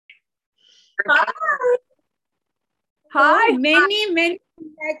Hi. Oh, Hi. many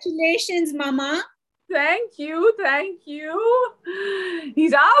congratulations, Mama. Thank you. Thank you.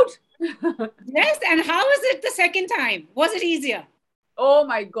 He's out. Yes, and how was it the second time? Was it easier? Oh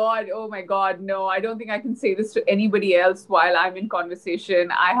my God. Oh my God. No, I don't think I can say this to anybody else while I'm in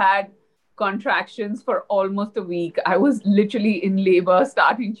conversation. I had contractions for almost a week. I was literally in labor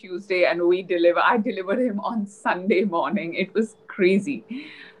starting Tuesday and I delivered him on Sunday morning. It was crazy.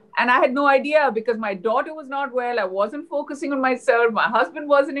 And I had no idea because my daughter was not well. I wasn't focusing on myself. My husband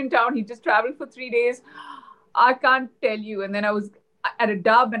wasn't in town. He just traveled for 3 days. I can't tell you. And then I was at a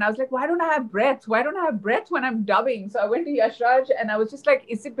dub and I was like, why don't I have breath? Why don't I have breath when I'm dubbing? So I went to Yashraj and I was just like,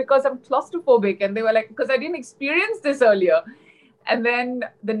 is it because I'm claustrophobic? And they were like, because I didn't experience this earlier. And then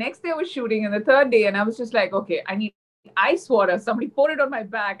the next day I was shooting and the third day, and I was just like, okay, I need ice water. Somebody pour it on my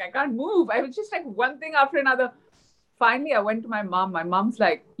back. I can't move. I was just like one thing after another. Finally, I went to my mom. My mom's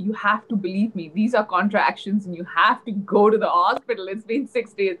like, you have to believe me. These are contractions and you have to go to the hospital. It's been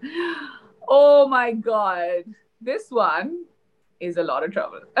 6 days. Oh my God. This one is a lot of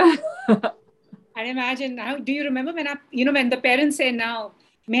trouble. I imagine now. Do you remember when the parents say now,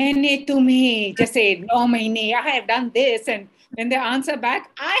 मैंने तुम्हें जैसे 9 महीने, I have done this, and when they answer back,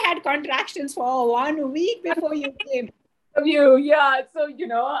 I had contractions for 1 week before you came. Of you, yeah. So,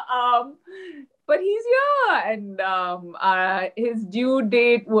 but he's here, and his due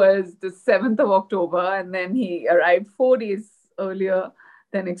date was the 7th of October, and then he arrived 4 days earlier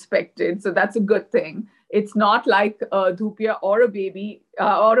than expected. So that's a good thing. It's not like a Dhupia or a baby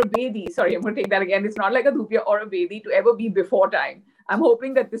or a baby. Sorry, I'm going to take that again. It's not like a Dhupia or a baby to ever be before time. I'm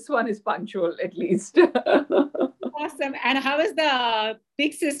hoping that this one is punctual at least. Awesome. And how is the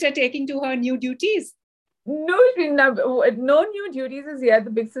big sister taking to her new duties? No, no new duties as yet. The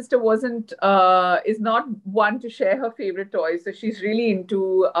big sister wasn't is not one to share her favorite toys, so she's really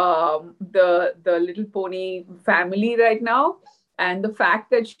into the Little Pony family right now. And the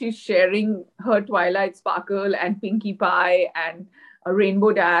fact that she's sharing her Twilight Sparkle and Pinkie Pie and a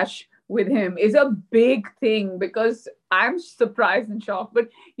Rainbow Dash with him is a big thing because I'm surprised and shocked. But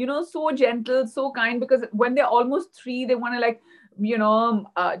so gentle, so kind. Because when they're almost 3, they want to like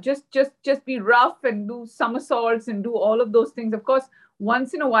just be rough and do somersaults and do all of those things. Of course,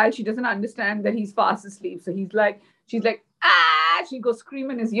 once in a while she doesn't understand that he's fast asleep, so she's like, ah, she goes scream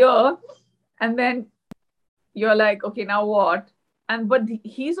in his ear, and then you're like, okay, now what? And but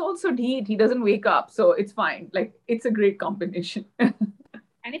he's also he doesn't wake up, so it's fine. Like, it's a great combination.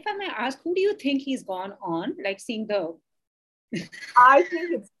 And if I may ask, who do you think he's gone on? Like seeing the I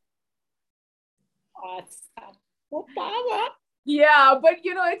think it's awesome. Oh, power. Yeah, but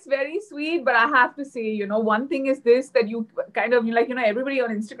it's very sweet. But I have to say, one thing is this, that you kind of like, everybody on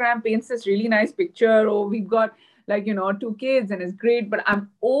Instagram paints this really nice picture. Oh, we've got like, 2 kids and it's great, but I'm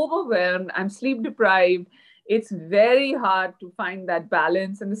overwhelmed. I'm sleep deprived. It's very hard to find that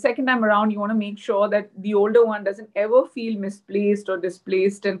balance. And the second time around, you want to make sure that the older one doesn't ever feel misplaced or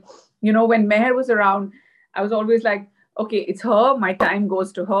displaced. And, when Meher was around, I was always like, okay, it's her. My time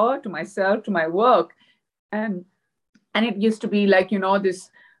goes to her, to myself, to my work. And it used to be like this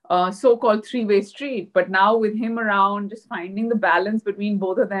so-called three-way street, but now with him around, just finding the balance between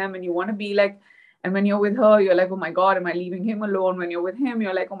both of them. And you want to be like, and when you're with her, you're like, oh my God, am I leaving him alone? When you're with him,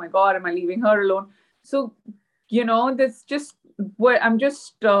 you're like, oh my God, am I leaving her alone? So that's just where I'm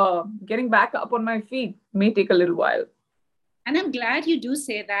just getting back up on my feet. May take a little while. And I'm glad you do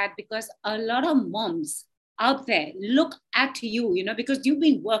say that because a lot of moms out there look at you, because you've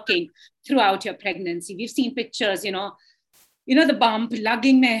been working throughout your pregnancy. We've seen pictures, the bump,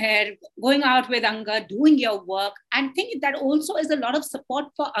 lugging Meher, going out with Anga, doing your work. And think that also is a lot of support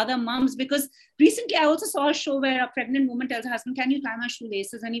for other moms because recently I also saw a show where a pregnant woman tells her husband, can you tie my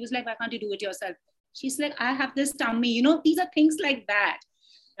shoelaces? And he was like, why can't you do it yourself? She's like, I have this tummy. These are things like that.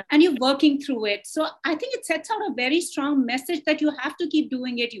 And you're working through it. So I think it sets out a very strong message that you have to keep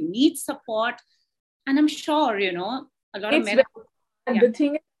doing it. You need support. And I'm sure, a lot of It's men. very, and Yeah. the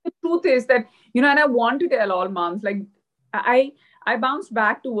thing is, the truth is that, and I want to tell all moms, like, I I bounced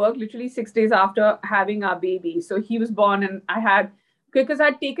back to work literally 6 days after having our baby. So he was born, and I had, because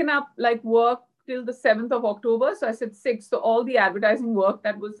I'd taken up like work till the 7th of October. So I said six. So all the advertising work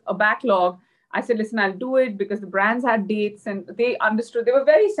that was a backlog, I said, listen, I'll do it because the brands had dates and they understood. They were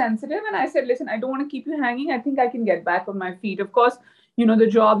very sensitive. And I said, listen, I don't want to keep you hanging. I think I can get back on my feet. Of course, the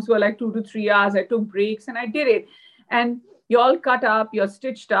jobs were like 2 to 3 hours. I took breaks and I did it. And you're all cut up, you're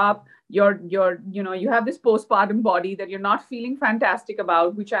stitched up, you have this postpartum body that you're not feeling fantastic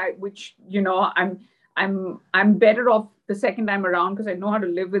about, which I'm better off the second time around because I know how to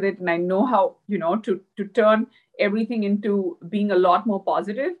live with it, and I know how to turn everything into being a lot more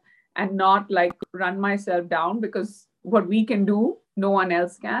positive. and not like run myself down, because what we can do, no one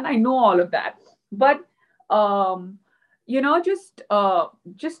else can. I know all of that. But um,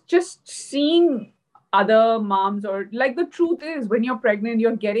 just seeing other moms, or like, the truth is, when you're pregnant,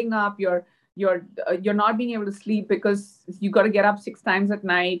 you're getting up, you're not being able to sleep because you got to get up 6 times at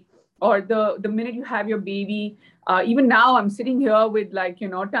night. Or the minute you have your baby, even now I'm sitting here with, like,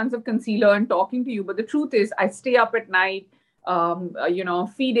 tons of concealer and talking to you, but the truth is I stay up at night,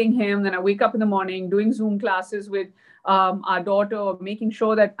 feeding him. Then I wake up in the morning doing Zoom classes with our daughter, making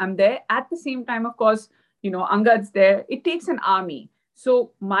sure that I'm there. At the same time, of course, Angad's there. It takes an army.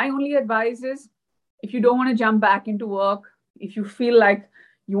 So my only advice is, if you don't want to jump back into work, if you feel like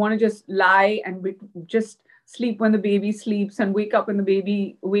you want to just lie and just sleep when the baby sleeps and wake up when the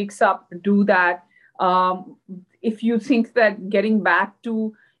baby wakes up, do that. If you think that getting back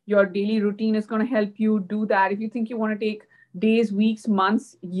to your daily routine is going to help you, do that. If you think you want to take days, weeks,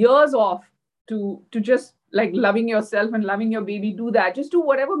 months, years off to just like loving yourself and loving your baby, do that. Just do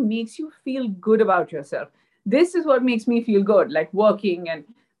whatever makes you feel good about yourself. This is what makes me feel good, like working and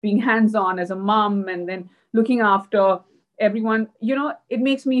being hands on as a mom, and then looking after everyone. It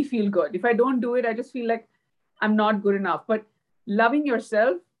makes me feel good. If I don't do it, I just feel like I'm not good enough. But loving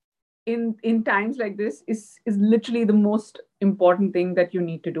yourself in times like this is literally the most important thing that you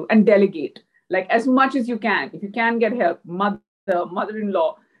need to do. And delegate, like, as much as you can. If you can get help,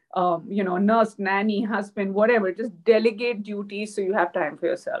 mother-in-law, nurse, nanny, husband, whatever, just delegate duties so you have time for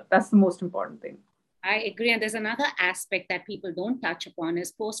yourself. That's the most important thing. I agree. And there's another aspect that people don't touch upon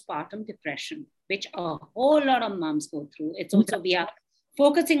is postpartum depression, which a whole lot of moms go through. It's also, we are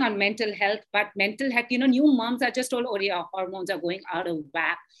focusing on mental health, but mental health, new moms are just told, oh, your hormones are going out of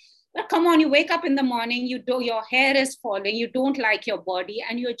whack. But come on, you wake up in the morning, your hair is falling, you don't like your body,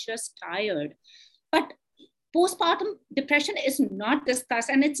 and you're just tired. But postpartum depression is not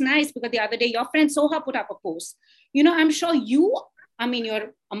discussed. And it's nice because the other day, your friend Soha put up a post. I'm sure you're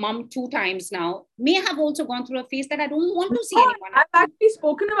a mom 2 times now, may have also gone through a phase that I don't want to see anyone. I've actually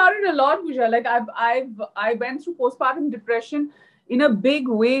spoken about it a lot, Pooja. Like, I went through postpartum depression in a big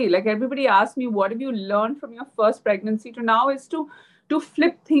way. Like, everybody asked me, what have you learned from your first pregnancy to now? Is to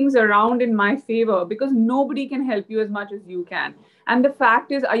flip things around in my favor, because nobody can help you as much as you can. And the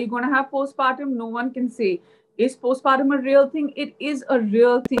fact is, are you going to have postpartum? No one can say. Is postpartum a real thing? It is a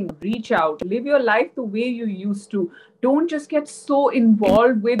real thing. Reach out, live your life the way you used to. Don't just get so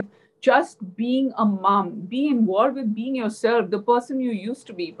involved with just being a mom. Be involved with being yourself, the person you used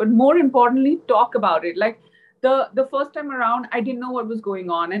to be. But more importantly, talk about it. Like, the first time around, I didn't know what was going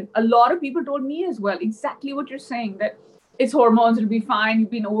on. And a lot of people told me as well, exactly what you're saying, that it's hormones, it'll be fine. You've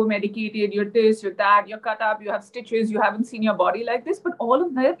been over medicated, you're this, you're that, you're cut up, you have stitches, you haven't seen your body like this. But all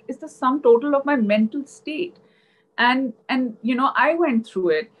of that is the sum total of my mental state. And I went through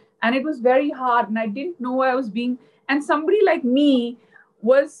it, and it was very hard, and I didn't know I was being. And somebody like me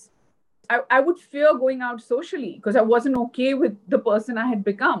was, I would fear going out socially because I wasn't okay with the person I had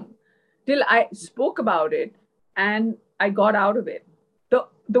become, till I spoke about it and I got out of it.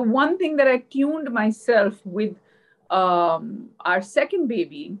 The one thing that I tuned myself with our second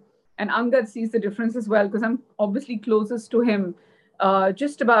baby, and Angad sees the difference as well, because I'm obviously closest to him,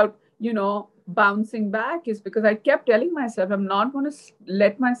 just about, bouncing back, is because I kept telling myself, I'm not going to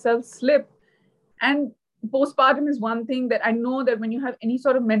let myself slip. And postpartum is one thing that I know, that when you have any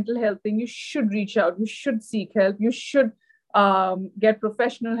sort of mental health thing, you should reach out, you should seek help, you should get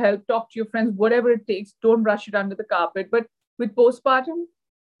professional help, talk to your friends, whatever it takes. Don't brush it under the carpet. But with postpartum,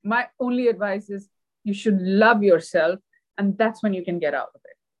 my only advice is, you should love yourself, and that's when you can get out of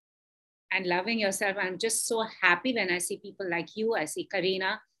it. And loving yourself, I'm just so happy when I see people like you, I see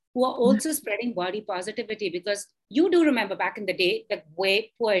Karina, who are also spreading body positivity, because you do remember back in the day, the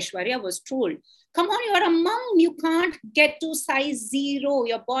way poor Aishwarya was trolled. Come on, you're a mom. You can't get to size 0.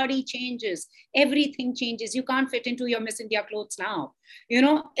 Your body changes. Everything changes. You can't fit into your Miss India clothes now.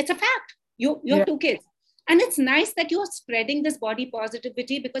 It's a fact. You have 2 kids. And it's nice that you're spreading this body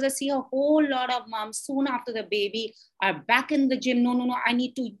positivity, because I see a whole lot of moms soon after the baby are back in the gym. No, I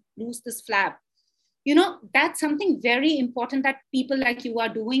need to lose this flab. That's something very important that people like you are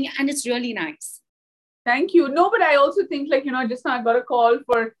doing, and it's really nice. Thank you. No, but I also think, like, just now I got a call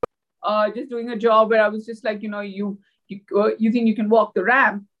for just doing a job where I was just like, you think you can walk the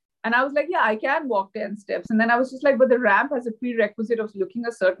ramp? And I was like, yeah, I can walk 10 steps. And then I was just like, but the ramp has a prerequisite of looking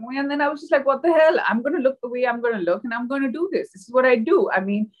a certain way. And then I was just like, what the hell? I'm going to look the way I'm going to look, and I'm going to do this. This is what I do. I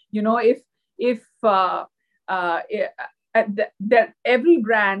mean, if that every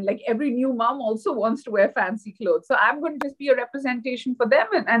brand, like every new mom, also wants to wear fancy clothes. So I'm going to just be a representation for them,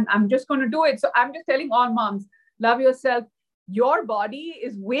 and I'm just going to do it. So I'm just telling all moms, love yourself, your body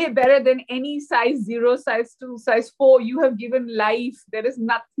is way better than any size 0, size 2, size 4 you have given life. There is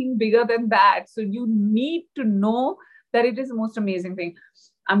nothing bigger than that. So you need to know that it is the most amazing thing.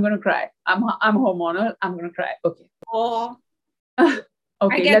 I'm going to cry. I'm hormonal. I'm going to cry. Okay. Oh, I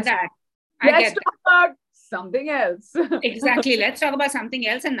Okay. get that. I Let's get talk about something else. exactly. Let's talk about something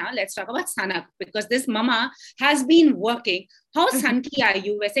else. And now let's talk about Sanak, because this mama has been working. How sanky are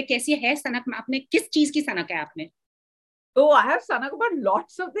you? वैसे कैसी है सनक में? आपने किस चीज की सनक है आपने? Oh, I have sanak about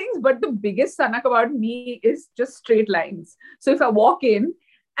lots of things, but the biggest sanak about me is just straight lines. So if I walk in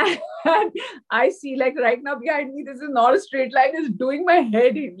and I see, like right now behind me, this is not a straight line, it's doing my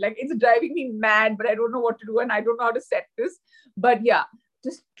head in. Like it's driving me mad, but I don't know what to do and I don't know how to set this. But yeah,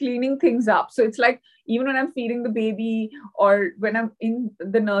 just cleaning things up. So it's like even when I'm feeding the baby or when I'm in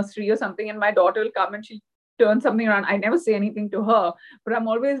the nursery or something and my daughter will come and she'll turn something around, I never say anything to her, but I'm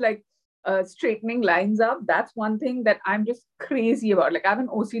always like, straightening lines up. That's one thing that I'm just crazy about. Like I have an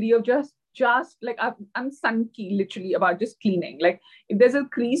OCD of just like I'm sunky literally about just cleaning. Like if there's a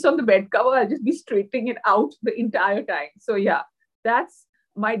crease on the bed cover, I'll just be straightening it out the entire time. So yeah, that's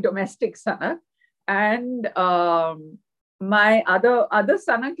my domestic sanak. And my other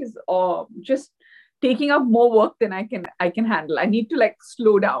sanak is just taking up more work than I can handle. I need to like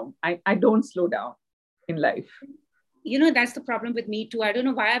slow down. I don't slow down in life. That's the problem with me too. I don't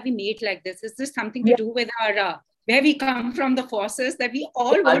know why are we made like this. Is this something to do with our where we come from, the forces that we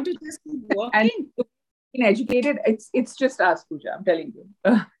all want to just keep working? And being educated, it's just us, Pooja. I'm telling you.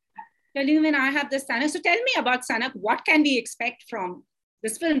 Telling you, when I have this Sanak. So tell me about Sanak. What can we expect from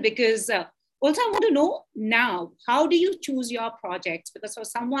this film? Because also I want to know now, how do you choose your projects? Because for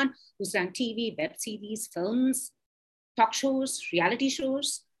someone who's done TV, web series, films, talk shows, reality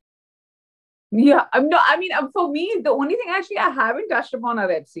shows. Yeah, for me, the only thing actually I haven't touched upon are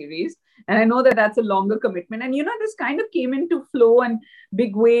web series. And I know that that's a longer commitment. And, this kind of came into flow and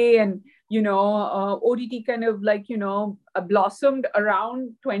big way. And, OTT kind of like, blossomed around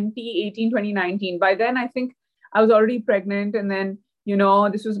 2018, 2019. By then, I think I was already pregnant. And then,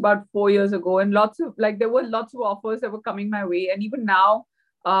 this was about 4 years ago. And there were lots of offers that were coming my way. And even now,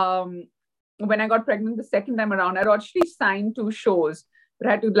 when I got pregnant the second time around, I'd actually signed 2 shows. But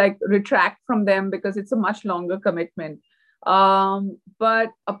I had to like retract from them because it's a much longer commitment. But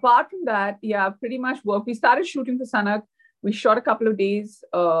apart from that, yeah, pretty much work. We started shooting for Sanak. We shot a couple of days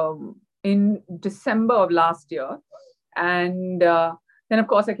in December of last year. And then, of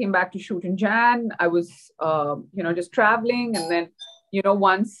course, I came back to shoot in Jan. I was, just traveling. And then,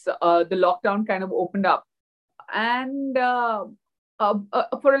 once the lockdown kind of opened up. And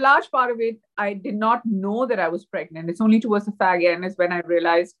for a large part of it, I did not know that I was pregnant. It's only towards the fag end is when I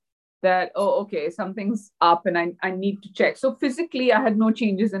realized that, okay, something's up and I need to check. So physically, I had no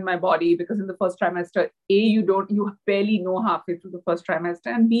changes in my body because in the first trimester, A, you barely know halfway through the first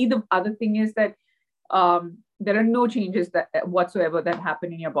trimester. And B, the other thing is that there are no changes that whatsoever that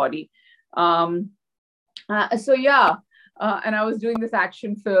happen in your body. So yeah, and I was doing this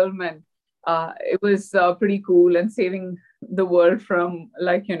action film and it was pretty cool and saving the world from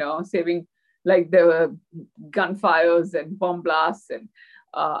saving like the gunfires and bomb blasts. And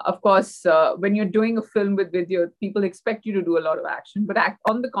of course, when you're doing a film with Vidya, people expect you to do a lot of action. But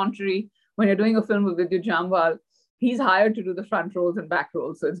on the contrary, when you're doing a film with Vidya Jamwal, he's hired to do the front roles and back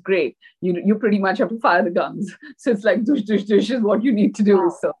roles. So it's great. You pretty much have to fire the guns. So it's like, dush, dush, dush is what you need to do.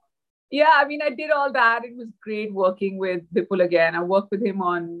 Wow. So yeah, I did all that. It was great working with Vipul again. I worked with him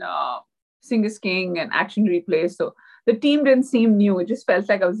on Sing is King and Action Replay. So the team didn't seem new. It just felt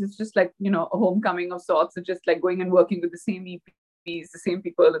like I was just like, a homecoming of sorts. It's just like going and working with the same EPs, the same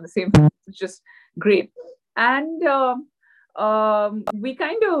people and the same, it's just great. And we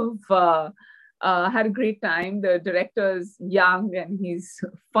kind of had a great time. The director is young and he's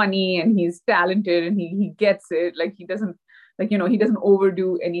funny and he's talented and he gets it. Like he doesn't he doesn't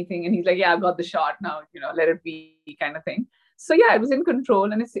overdo anything. And he's like, yeah, I got the shot now, let it be kind of thing. So yeah, it was in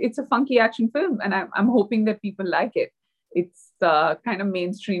control and it's a funky action film. And I'm hoping that people like it. It's kind of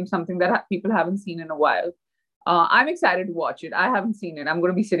mainstream, something that people haven't seen in a while. I'm excited to watch it. I haven't seen it. I'm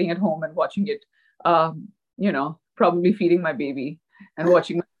going to be sitting at home and watching it, probably feeding my baby and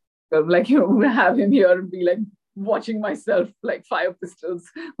watching like, have him here and be like watching myself like fire pistols,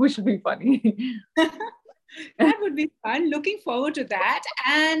 which would be funny. That would be fun. Looking forward to that.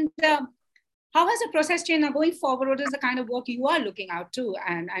 And how has the process changed now going forward? What is the kind of work you are looking out to?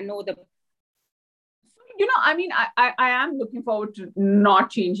 And I know I am looking forward to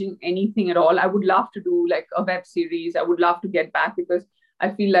not changing anything at all. I would love to do like a web series. I would love to get back because I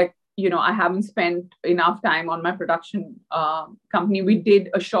feel like I haven't spent enough time on my production company. We did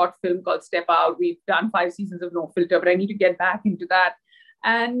a short film called Step Out. We've done 5 seasons of No Filter, but I need to get back into that.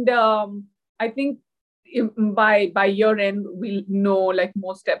 And I think by year end, we'll know like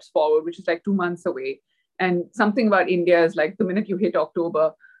more steps forward, which is like 2 months away. And something about India is like the minute you hit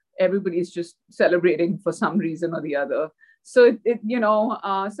October, everybody's just celebrating for some reason or the other. So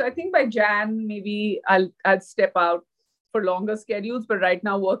so I think by Jan, maybe I'll step out for longer schedules, but right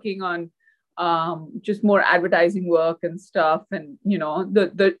now working on just more advertising work and stuff, and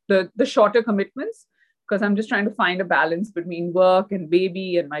the shorter commitments, because I'm just trying to find a balance between work and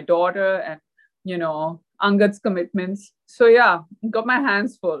baby and my daughter and Angad's commitments. So yeah, got my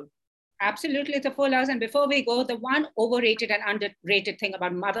hands full. Absolutely, it's a full house. And before we go, the one overrated and underrated thing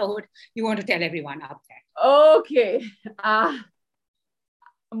about motherhood you want to tell everyone out there. Okay.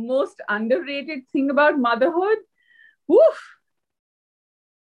 Most underrated thing about motherhood. Woof.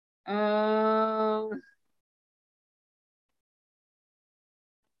 I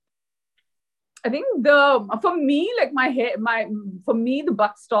think for me, like for me, the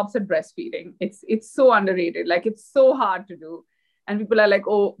buck stops at breastfeeding. It's so underrated. Like it's so hard to do. And people are like,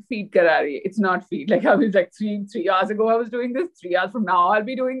 oh, feed karari. It's not feed. Like I was like three hours ago, I was doing this. 3 hours from now, I'll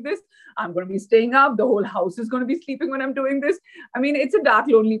be doing this. I'm going to be staying up. The whole house is going to be sleeping when I'm doing this. I mean, it's a dark,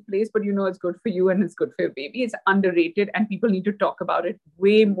 lonely place, but it's good for you and it's good for your baby. It's underrated and people need to talk about it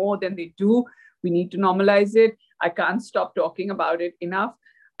way more than they do. We need to normalize it. I can't stop talking about it enough.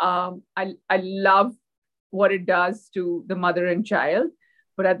 I love what it does to the mother and child,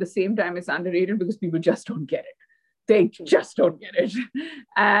 but at the same time, it's underrated because people just don't get it. They just don't get it.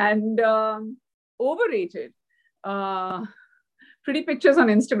 And overrated. Pretty pictures on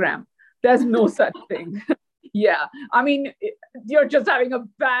Instagram. There's no such thing. Yeah. I mean, you're just having a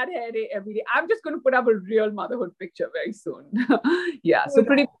bad hair day every day. I'm just going to put up a real motherhood picture very soon. Yeah. So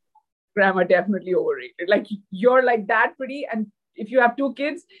pretty Instagram are definitely overrated. Like you're like that pretty. And if you have 2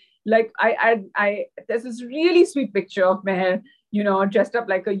 kids, like I there's this really sweet picture of Meher, dressed up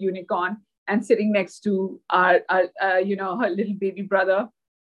like a unicorn and sitting next to her little baby brother.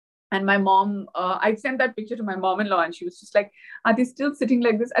 And my mom, I sent that picture to my mom-in-law and she was just like, are they still sitting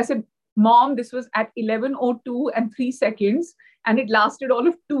like this? I said, Mom, this was at 11:02 and 3 seconds and it lasted all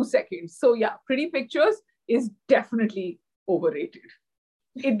of 2 seconds. So yeah, pretty pictures is definitely overrated.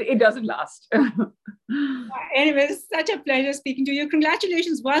 It doesn't last. Anyways, such a pleasure speaking to you.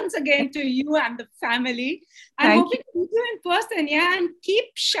 Congratulations once again to you and the family. I'm hoping to meet you in person, and keep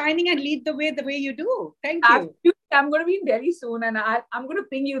shining and lead the way you do. Thank you. Absolutely. I'm going to be in Delhi soon and I'm going to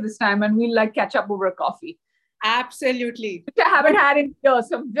ping you this time and we'll like catch up over a coffee. Absolutely. Which I haven't had in years,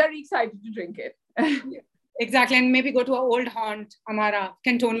 so I'm very excited to drink it. Exactly. And maybe go to our old haunt, Amara,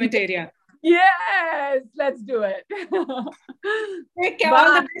 cantonment area. Yes, let's do it. Take care.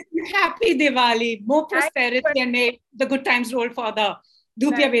 All the best. Happy Diwali. More prosperity and may the good times roll for the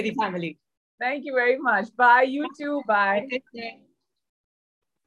Dhupia Bedi family. Thank you very much. Bye. You too. Bye.